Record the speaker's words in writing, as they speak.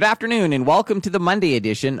Good afternoon and welcome to the Monday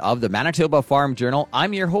edition of the Manitoba Farm Journal.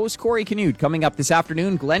 I'm your host, Corey Canute. Coming up this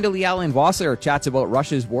afternoon, Glendalee Allen Vossler chats about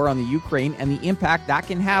Russia's war on the Ukraine and the impact that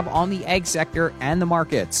can have on the ag sector and the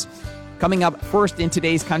markets. Coming up first in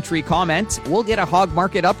today's Country Comment, we'll get a hog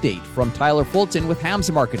market update from Tyler Fulton with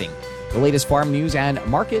Hams Marketing. The latest farm news and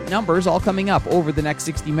market numbers all coming up over the next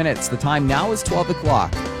 60 minutes. The time now is 12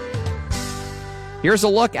 o'clock. Here's a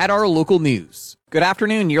look at our local news. Good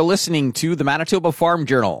afternoon. You're listening to the Manitoba Farm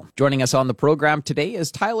Journal. Joining us on the program today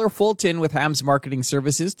is Tyler Fulton with Hams Marketing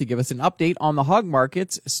Services to give us an update on the hog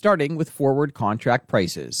markets, starting with forward contract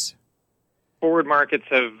prices. Forward markets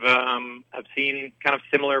have seen kind of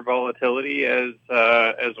similar volatility as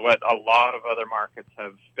what a lot of other markets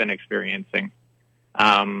have been experiencing.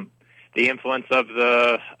 The influence of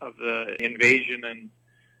the invasion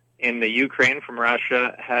in the Ukraine from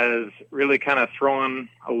Russia has really kind of thrown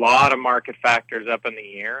a lot of market factors up in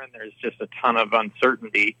the air, and there's just a ton of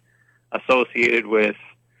uncertainty associated with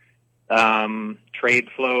trade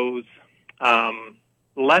flows,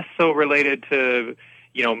 less so related to,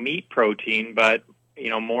 meat protein, but,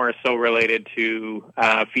 more so related to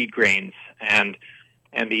feed grains and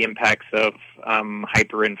the impacts of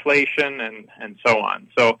hyperinflation and so on.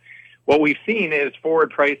 So what we've seen is forward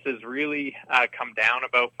prices really come down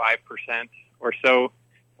about 5% or so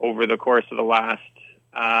over the course of the last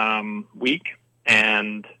week,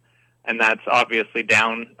 and that's obviously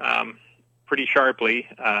down pretty sharply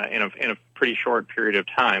in a pretty short period of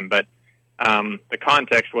time. But the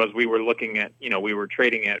context was we were looking at, we were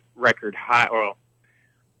trading at record high, or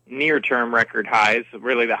near-term record highs,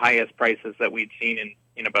 really the highest prices that we'd seen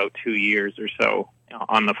in about 2 years or so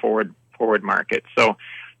on the forward market. So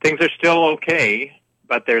things are still okay,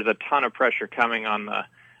 but there's a ton of pressure coming on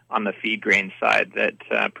the feed grain side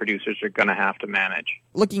that producers are going to have to manage.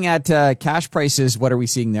 Looking at cash prices, what are we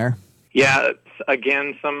seeing there? Yeah,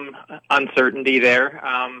 again, some uncertainty there.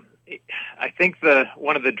 I think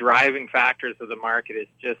one of the driving factors of the market is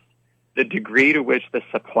just the degree to which the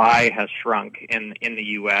supply has shrunk in the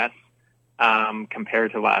U.S.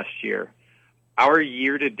 Compared to last year. Our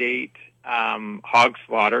year-to-date hog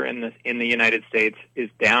slaughter in the United States is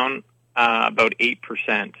down about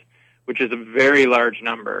 8%, which is a very large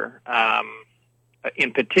number.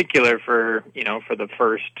 In particular, for the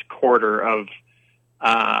first quarter of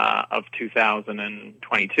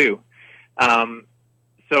 2022.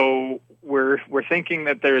 So we're thinking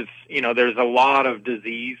that there's a lot of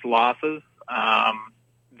disease losses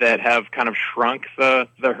that have kind of shrunk the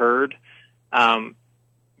herd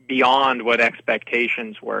beyond what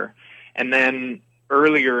expectations were. And then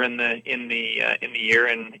earlier in the year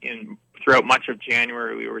and throughout much of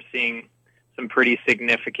January, we were seeing some pretty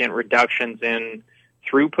significant reductions in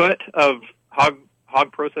throughput of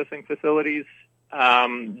hog processing facilities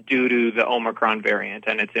due to the Omicron variant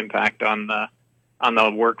and its impact on the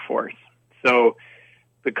workforce. So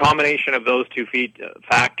the combination of those two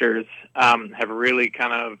factors have really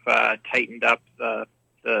kind of tightened up the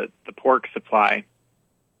pork supply,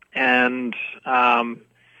 and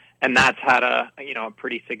that's had a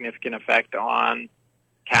pretty significant effect on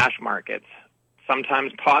cash markets.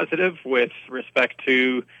 Sometimes positive with respect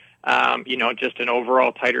to just an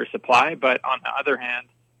overall tighter supply, but on the other hand,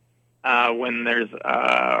 when there's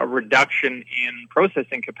a reduction in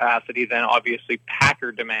processing capacity, then obviously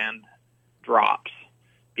packer demand drops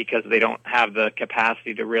because they don't have the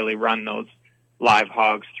capacity to really run those live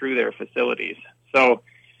hogs through their facilities. So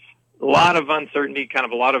a lot of uncertainty, kind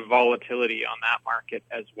of a lot of volatility on that market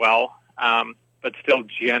as well, but still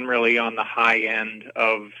generally on the high end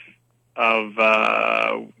of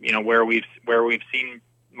where we've seen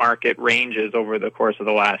market ranges over the course of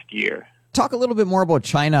the last year. Talk a little bit more about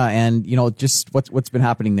China and just what's been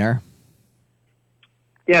happening there.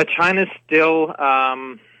 Yeah, China's still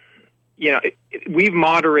we've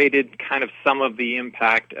moderated kind of some of the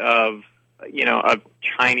impact of the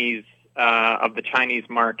Chinese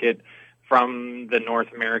market from the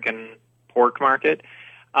North American pork market.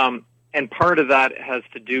 And part of that has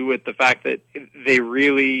to do with the fact that they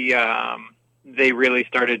really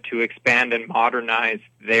started to expand and modernize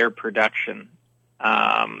their production.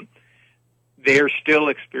 They're still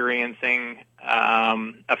experiencing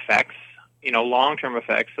effects, long-term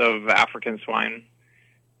effects of African swine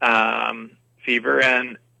fever,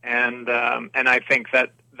 and I think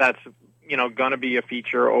that's going to be a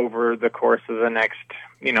feature over the course of the next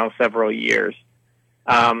several years.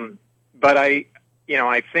 But I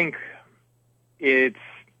think it's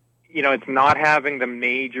not having the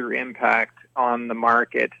major impact on the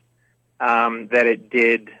market that it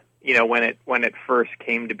did when it first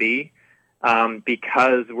came to be.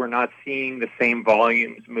 Because we're not seeing the same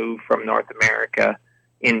volumes move from North America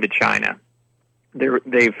into China.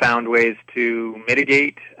 They've found ways to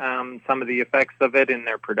mitigate some of the effects of it in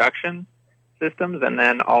their production systems, and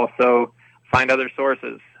then also find other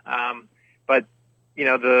sources. But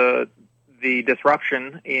the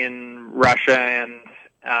disruption in Russia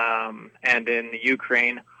and in the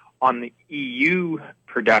Ukraine on the EU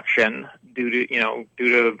production due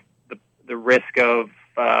to the risk of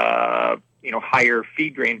higher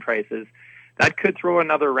feed grain prices, that could throw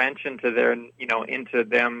another wrench into into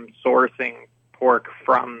them sourcing pork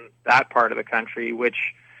from that part of the country, which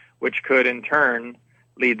could in turn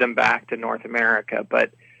lead them back to North America.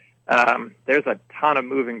 But there's a ton of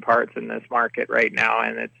moving parts in this market right now,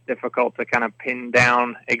 and it's difficult to kind of pin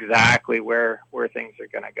down exactly where things are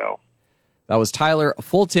going to go. That was Tyler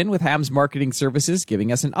Fulton with Hams Marketing Services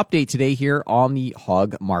giving us an update today here on the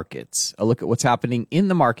hog markets. A look at what's happening in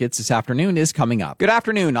the markets this afternoon is coming up. Good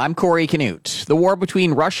afternoon. I'm Corey Canute. The war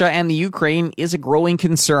between Russia and the Ukraine is a growing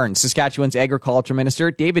concern. Saskatchewan's Agriculture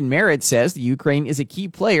Minister David Merritt says the Ukraine is a key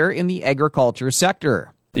player in the agriculture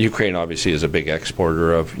sector. Ukraine obviously is a big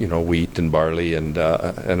exporter of wheat and barley and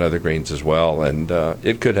other grains as well, and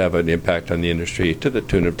it could have an impact on the industry to the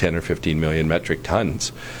tune of 10 or 15 million metric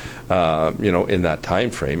tons. In that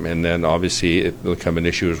time frame, and then obviously it will become an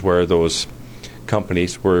issue is where those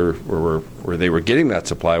companies where they were getting that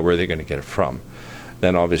supply, where are they going to get it from?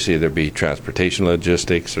 Then obviously there'll be transportation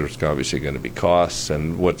logistics. There's obviously going to be costs,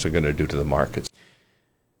 and what's it going to do to the markets?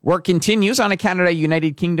 Work continues on a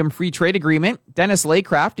Canada-United Kingdom free trade agreement. Dennis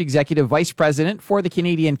Laycraft, Executive Vice President for the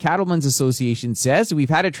Canadian Cattlemen's Association, says we've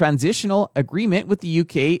had a transitional agreement with the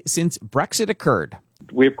UK since Brexit occurred.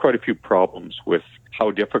 We have quite a few problems with how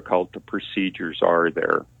difficult the procedures are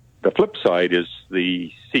there. The flip side is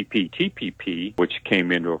the CPTPP, which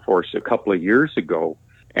came into force a couple of years ago.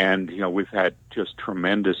 And, we've had just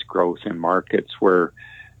tremendous growth in markets where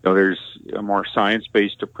there's a more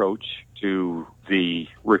science-based approach to the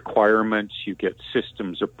requirements. You get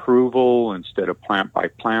systems approval instead of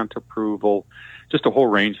plant-by-plant approval, just a whole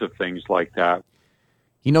range of things like that.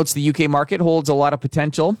 He notes the UK market holds a lot of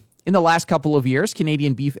potential. In the last couple of years,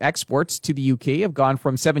 Canadian beef exports to the UK have gone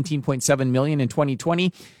from 17.7 million in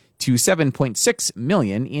 2020 to 7.6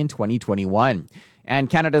 million in 2021. And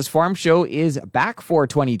Canada's Farm Show is back for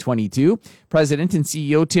 2022. President and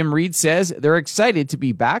CEO Tim Reid says they're excited to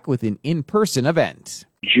be back with an in-person event.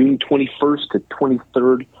 June 21st to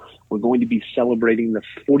 23rd, we're going to be celebrating the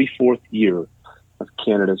 44th year of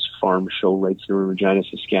Canada's Farm Show right here in Regina,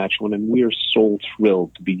 Saskatchewan, and we are so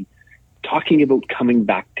thrilled to be talking about coming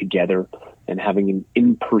back together and having an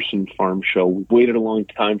in-person farm show. We've waited a long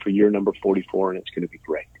time for year number 44, and it's going to be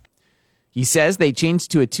great. He says they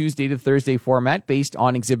changed to a Tuesday to Thursday format based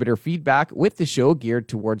on exhibitor feedback, with the show geared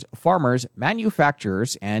towards farmers,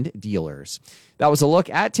 manufacturers, and dealers. That was a look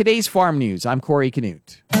at today's farm news. I'm Corey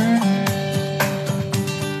Canute.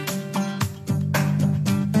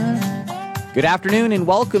 Good afternoon and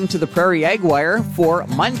welcome to the Prairie Ag Wire for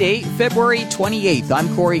Monday, February 28th.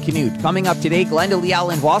 I'm Corey Canute. Coming up today, Glenda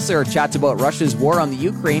Leal-Wasser chats about Russia's war on the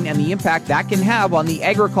Ukraine and the impact that can have on the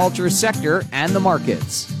agriculture sector and the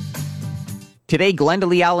markets. Today, Glenda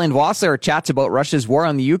Leal-Wasser chats about Russia's war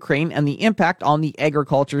on the Ukraine and the impact on the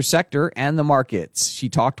agriculture sector and the markets. She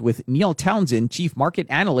talked with Neil Townsend, Chief Market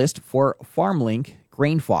Analyst for FarmLink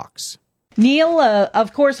GrainFox. Neil,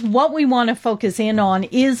 of course, what we want to focus in on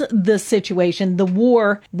is the situation, the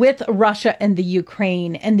war with Russia and the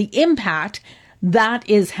Ukraine, and the impact that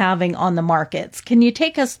is having on the markets. Can you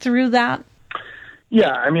take us through that?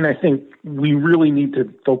 Yeah, I think we really need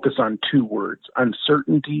to focus on two words,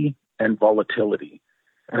 uncertainty and volatility.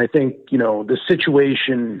 And I think, the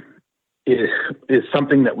situation is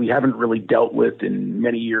something that we haven't really dealt with in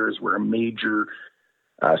many years, where a major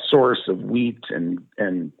source of wheat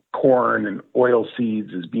and corn and oil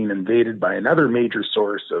seeds is being invaded by another major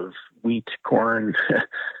source of wheat, corn,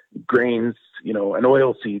 grains, and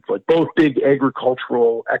oil seeds, like both big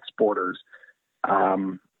agricultural exporters.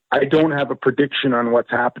 I don't have a prediction on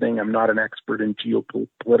what's happening. I'm not an expert in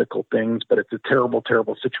geopolitical things, but it's a terrible,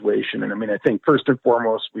 terrible situation. And I think first and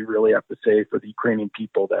foremost, we really have to say for the Ukrainian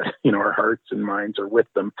people that, our hearts and minds are with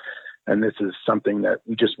them. And this is something that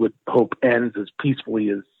we just would hope ends as peacefully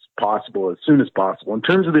as possible, as soon as possible. In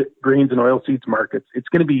terms of the grains and oilseeds markets, it's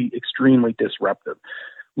going to be extremely disruptive.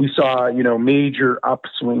 We saw, major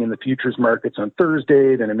upswing in the futures markets on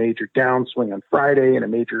Thursday, then a major downswing on Friday, and a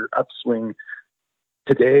major upswing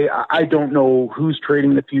today. I don't know who's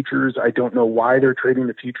trading the futures. I don't know why they're trading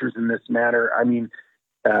the futures in this manner.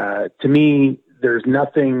 To me, there's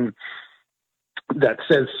nothing that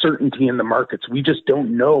says certainty in the markets. We just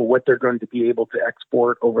don't know what they're going to be able to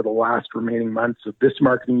export over the last remaining months of this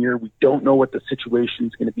marketing year. We don't know what the situation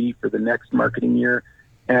is going to be for the next marketing year.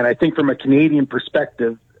 And I think from a Canadian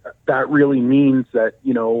perspective, that really means that,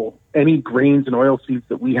 any grains and oilseeds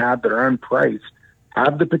that we have that are unpriced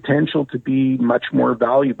have the potential to be much more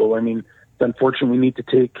valuable. I mean, unfortunately, we need to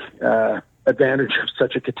take advantage of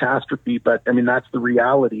such a catastrophe, but I mean, that's the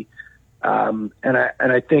reality. And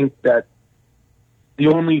I think that the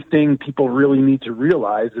only thing people really need to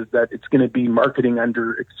realize is that it's going to be marketing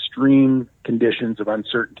under extreme conditions of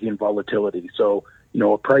uncertainty and volatility. So,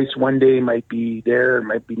 a price one day might be there,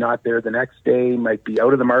 might be not there the next day, might be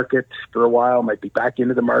out of the market for a while, might be back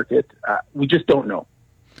into the market. We just don't know.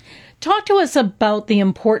 Talk to us about the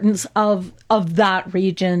importance of that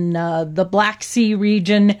region, the Black Sea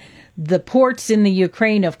region. The ports in the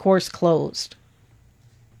Ukraine, of course, closed.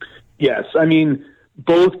 Yes, I mean,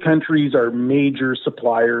 both countries are major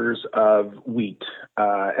suppliers of wheat,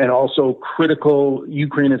 and also critical.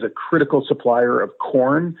 Ukraine is a critical supplier of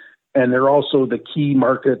corn, and they're also the key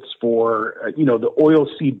markets for the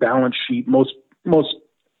oilseed balance sheet. Most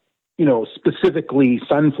specifically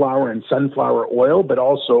sunflower and sunflower oil, but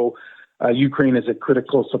also Ukraine is a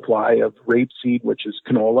critical supply of rapeseed, which is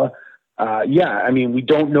canola. I mean, we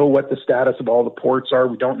don't know what the status of all the ports are.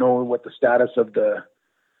 We don't know what the status of the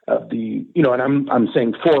and I'm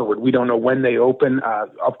saying forward. We don't know when they open.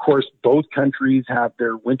 Of course, both countries have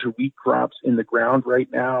their winter wheat crops in the ground right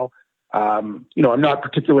now. I'm not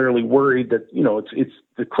particularly worried that, it's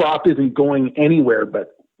the crop isn't going anywhere,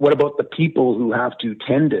 but what about the people who have to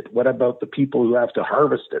tend it? What about the people who have to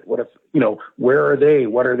harvest it? What if, where are they?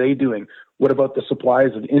 What are they doing? What about the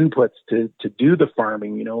supplies of inputs to do the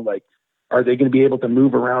farming? Are they going to be able to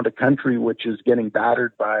move around a country which is getting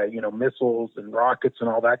battered by, missiles and rockets and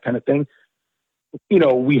all that kind of thing?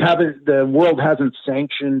 The world hasn't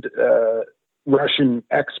sanctioned Russian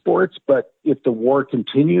exports, but if the war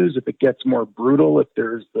continues, if it gets more brutal, if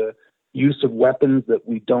there's the use of weapons that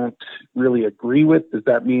we don't really agree with, does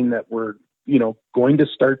that mean that we're, going to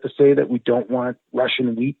start to say that we don't want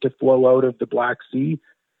Russian wheat to flow out of the Black Sea?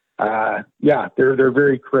 They're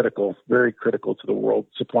very critical to the world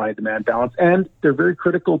supply and demand balance, and they're very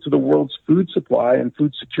critical to the world's food supply and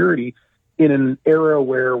food security in an era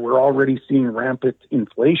where we're already seeing rampant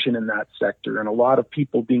inflation in that sector and a lot of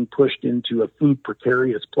people being pushed into a food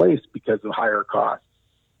precarious place because of higher costs.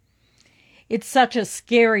 It's such a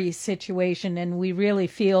scary situation, and we really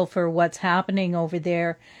feel for what's happening over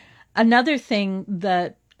there. Another thing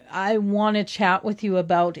that I want to chat with you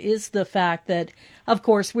about is the fact that, of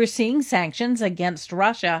course, we're seeing sanctions against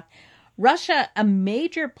Russia. Russia, a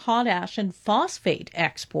major potash and phosphate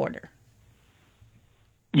exporter.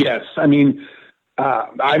 Yes, I mean,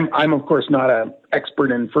 I'm of course not an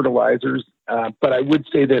expert in fertilizers, but I would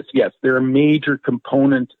say this: yes, they're a major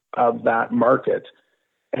component of that market.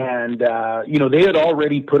 And, they had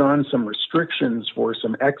already put on some restrictions for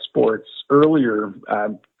some exports earlier,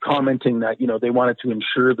 commenting that, they wanted to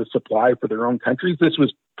ensure the supply for their own countries. This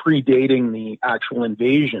was predating the actual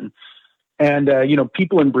invasion. And,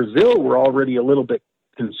 people in Brazil were already a little bit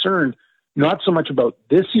concerned, not so much about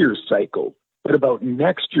this year's cycle, but about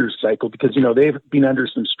next year's cycle, because, they've been under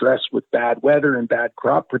some stress with bad weather and bad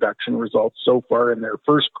crop production results so far in their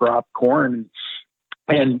first crop, corn.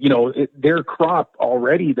 And, their crop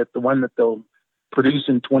already, the one that they'll produce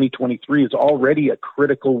in 2023, is already a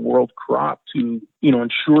critical world crop to,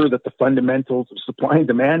 ensure that the fundamentals of supply and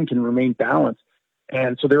demand can remain balanced.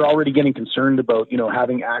 And so they're already getting concerned about,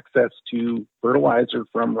 having access to fertilizer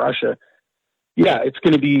from Russia. Yeah, it's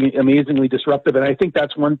going to be amazingly disruptive. And I think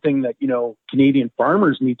that's one thing that, Canadian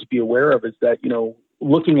farmers need to be aware of is that,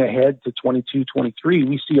 looking ahead to 22, 23,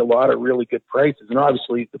 we see a lot of really good prices. And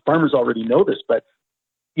obviously the farmers already know this, but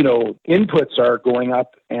inputs are going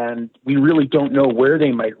up and we really don't know where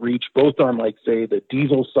they might reach, both on say the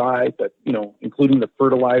diesel side, but, including the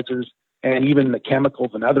fertilizers and even the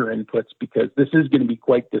chemicals and other inputs, because this is going to be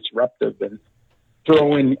quite disruptive and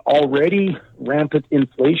throw in already rampant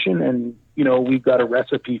inflation. And, we've got a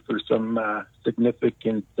recipe for some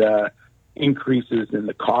significant increases in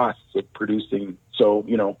the costs of producing. So,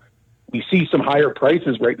 we see some higher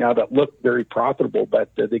prices right now that look very profitable, but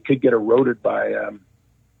they could get eroded by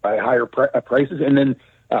higher prices and then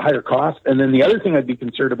higher costs. And then the other thing I'd be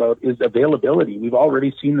concerned about is availability. We've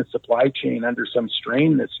already seen the supply chain under some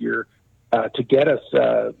strain this year to get us,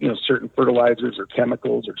 certain fertilizers or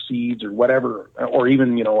chemicals or seeds or whatever, or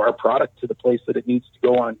even, our product to the place that it needs to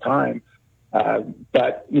go on time.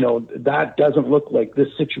 But that doesn't look like this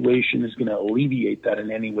situation is going to alleviate that in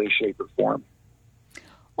any way, shape, or form.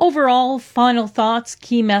 Overall, final thoughts,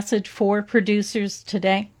 key message for producers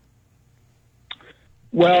today?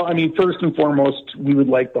 Well, I mean, first and foremost, we would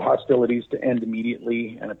like the hostilities to end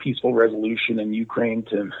immediately and a peaceful resolution in Ukraine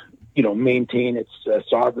to, maintain its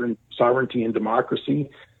sovereignty and democracy.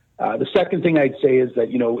 The second thing I'd say is that,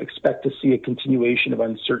 expect to see a continuation of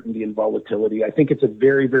uncertainty and volatility. I think it's a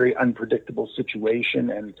very, very unpredictable situation.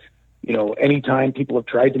 And, anytime people have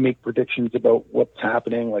tried to make predictions about what's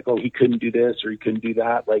happening, like, oh, he couldn't do this or he couldn't do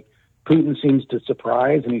that, like Putin seems to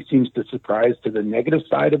surprise, and he seems to surprise to the negative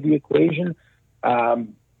side of the equation.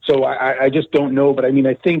 So I just don't know. But I mean,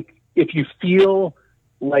 I think if you feel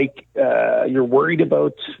like you're worried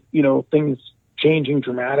about, things changing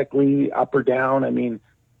dramatically up or down, I mean,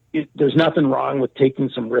 there's nothing wrong with taking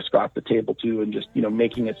some risk off the table too, and just,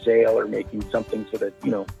 making a sale or making something so that,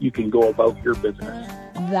 you can go about your business.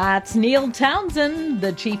 That's Neil Townsend,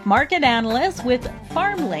 the Chief Market Analyst with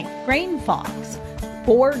FarmLink Grain Fox.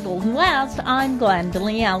 For Golden West, I'm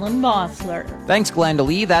Glendalee Allen Vossler. Thanks,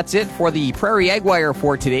 Glendalee. That's it for the Prairie Egg Wire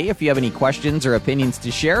for today. If you have any questions or opinions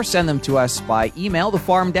to share, send them to us by email,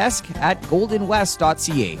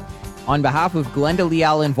 thefarmdesk@goldenwest.ca. On behalf of Glendalee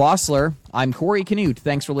Allen Vossler, I'm Corey Canute.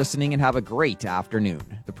 Thanks for listening and have a great afternoon.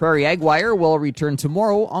 The Prairie Egg Wire will return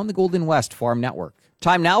tomorrow on the Golden West Farm Network.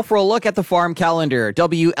 Time now for a look at the farm calendar.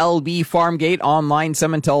 WLB Farmgate online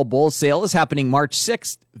Simmental Bull Sale is happening March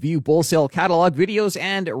 6th. View bull sale catalog videos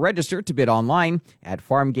and register to bid online at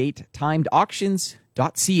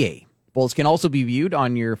farmgatetimedauctions.ca. Bulls can also be viewed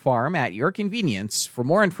on your farm at your convenience. For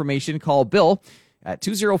more information, call Bill at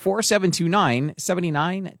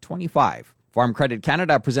 204-729-7925. Farm Credit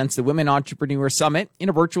Canada presents the Women Entrepreneur Summit in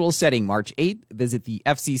a virtual setting March 8th. Visit the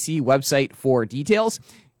FCC website for details.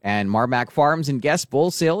 And Marmac Farms and Guest Bull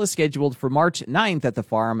Sale is scheduled for March 9th at the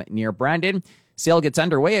farm near Brandon. Sale gets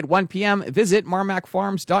underway at 1 p.m. Visit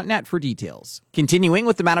marmacfarms.net for details. Continuing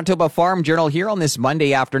with the Manitoba Farm Journal here on this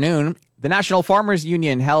Monday afternoon, the National Farmers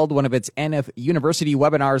Union held one of its NF University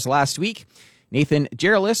webinars last week. Nathan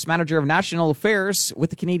Gerlis, Manager of National Affairs with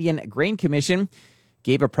the Canadian Grain Commission,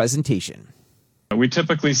 gave a presentation. We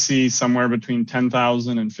typically see somewhere between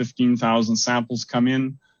 10,000 and 15,000 samples come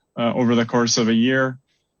in over the course of a year.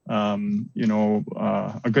 A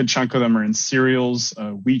good chunk of them are in cereals,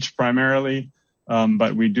 wheat primarily,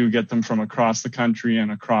 but we do get them from across the country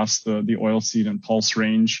and across the oilseed and pulse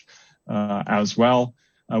range as well.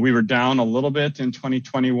 We were down a little bit in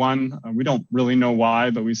 2021. We don't really know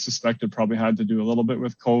why, but we suspect it probably had to do a little bit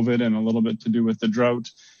with COVID and a little bit to do with the drought.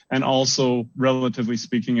 And also, relatively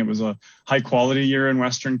speaking, it was a high quality year in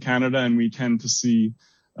Western Canada, and we tend to see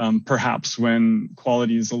perhaps when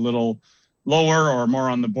quality is a little lower or more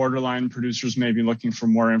on the borderline, producers may be looking for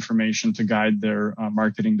more information to guide their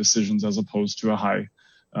marketing decisions as opposed to a high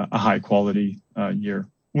quality year.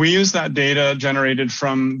 We use that data generated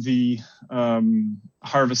from the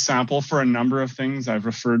harvest sample for a number of things. I've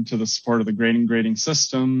referred to the support of the grading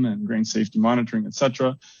system and grain safety monitoring,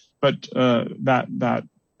 etc. But that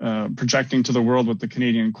projecting to the world what the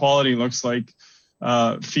Canadian quality looks like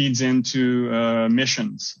feeds into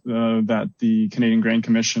missions that the Canadian Grain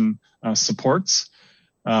Commission supports.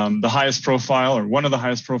 The highest profile, or one of the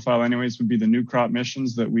highest profile anyways, would be the new crop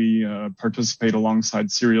missions that we participate alongside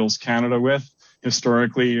Cereals Canada with.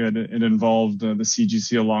 Historically, it involved the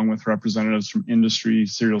CGC along with representatives from industry,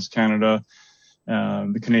 Cereals Canada,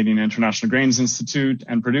 the Canadian International Grains Institute,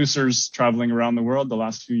 and producers traveling around the world. The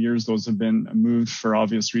last few years, those have been moved for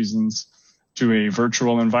obvious reasons to a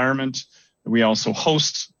virtual environment. We also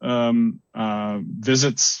host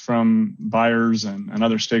visits from buyers and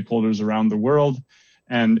other stakeholders around the world.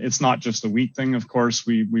 And it's not just a wheat thing, of course.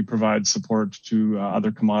 We provide support to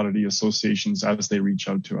other commodity associations as they reach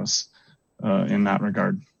out to us in that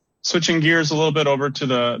regard. Switching gears a little bit over to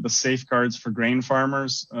the Safeguards for Grain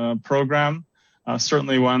Farmers program.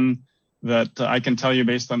 Certainly one that I can tell you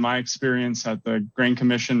based on my experience at the Grain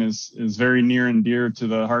Commission is very near and dear to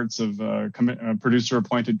the hearts of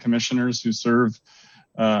producer-appointed commissioners who serve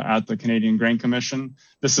at the Canadian Grain Commission.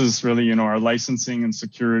 This is really, our licensing and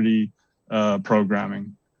security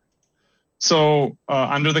programming. So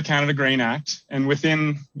under the Canada Grain Act and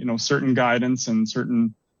within, certain guidance and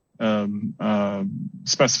certain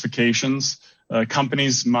specifications,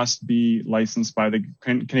 companies must be licensed by the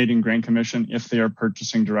Canadian Grain Commission if they are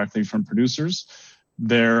purchasing directly from producers.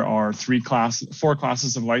 There are four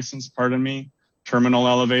classes of license, terminal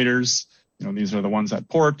elevators, these are the ones at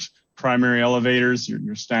port, primary elevators,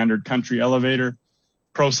 your standard country elevator,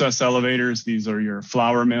 process elevators, these are your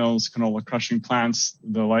flour mills, canola crushing plants,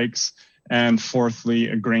 the likes, and fourthly,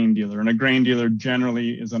 a grain dealer. And a grain dealer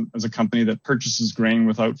generally is a company that purchases grain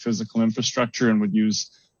without physical infrastructure and would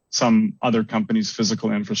use some other company's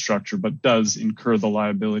physical infrastructure, but does incur the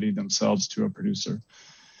liability themselves to a producer.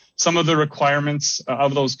 Some of the requirements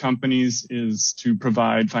of those companies is to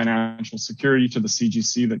provide financial security to the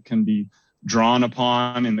CGC that can be drawn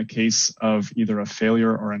upon in the case of either a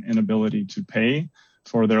failure or an inability to pay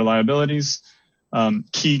for their liabilities.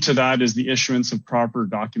 Key to that is the issuance of proper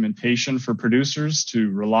documentation for producers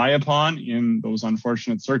to rely upon in those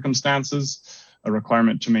unfortunate circumstances, a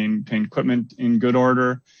requirement to maintain equipment in good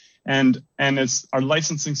order. And our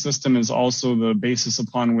licensing system is also the basis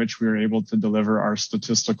upon which we are able to deliver our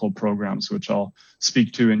statistical programs, which I'll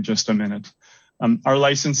speak to in just a minute. Our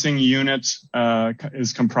licensing unit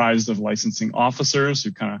is comprised of licensing officers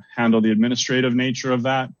who kind of handle the administrative nature of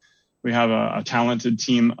that. We have a talented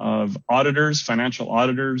team of auditors, financial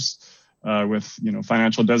auditors, with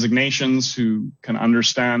financial designations who can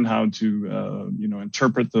understand how to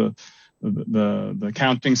interpret the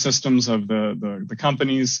accounting systems of the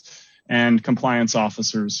companies, and compliance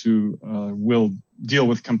officers who will deal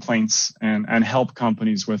with complaints and help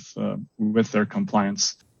companies with their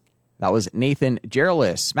compliance. That was Nathan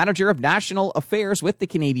Gerelis, Manager of National Affairs with the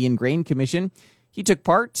Canadian Grain Commission. He took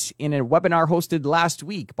part in a webinar hosted last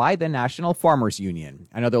week by the National Farmers Union.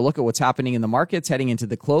 Another look at what's happening in the markets heading into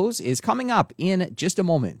the close is coming up in just a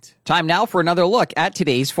moment. Time now for another look at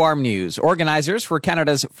today's farm news. Organizers for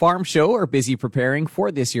Canada's Farm Show are busy preparing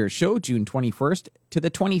for this year's show, June 21st to the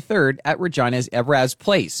 23rd at Regina's Evraz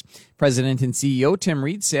Place. President and CEO Tim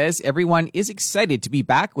Reid says everyone is excited to be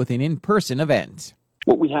back with an in-person event.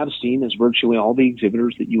 What we have seen is virtually all the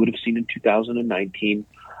exhibitors that you would have seen in 2019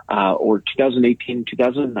 or 2018,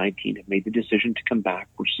 2019 have made the decision to come back.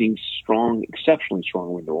 We're seeing exceptionally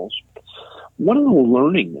strong renewals. One of the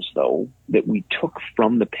learnings, though, that we took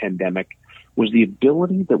from the pandemic was the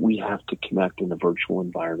ability that we have to connect in a virtual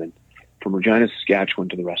environment from Regina, Saskatchewan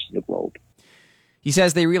to the rest of the globe. He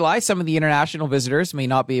says they realize some of the international visitors may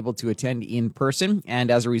not be able to attend in person,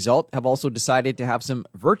 and as a result have also decided to have some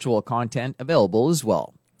virtual content available as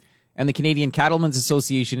well. And the Canadian Cattlemen's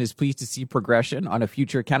Association is pleased to see progression on a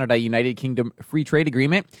future Canada-United Kingdom free trade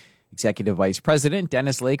agreement. Executive Vice President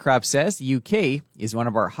Dennis Laycraft says the UK is one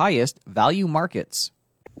of our highest value markets.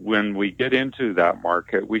 When we get into that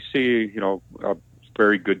market, we see, a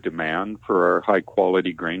very good demand for our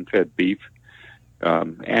high-quality grain-fed beef.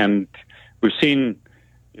 And we've seen,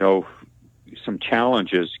 some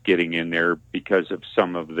challenges getting in there because of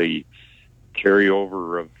some of the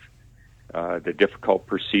carryover of the difficult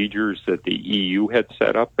procedures that the EU had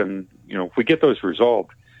set up. And, if we get those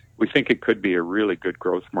resolved, we think it could be a really good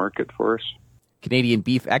growth market for us. Canadian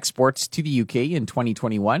beef exports to the UK in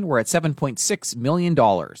 2021 were at $7.6 million.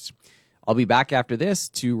 I'll be back after this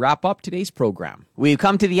to wrap up today's program. We've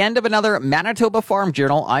come to the end of another Manitoba Farm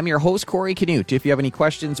Journal. I'm your host, Corey Canute. If you have any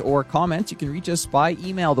questions or comments, you can reach us by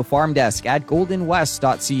email,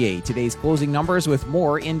 thefarmdesk@goldenwest.ca. Today's closing numbers with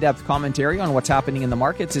more in-depth commentary on what's happening in the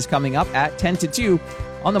markets is coming up at 10 to 2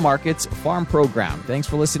 on the Markets Farm Program. Thanks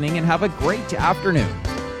for listening and have a great afternoon.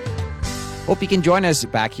 Hope you can join us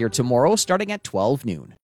back here tomorrow starting at 12 noon.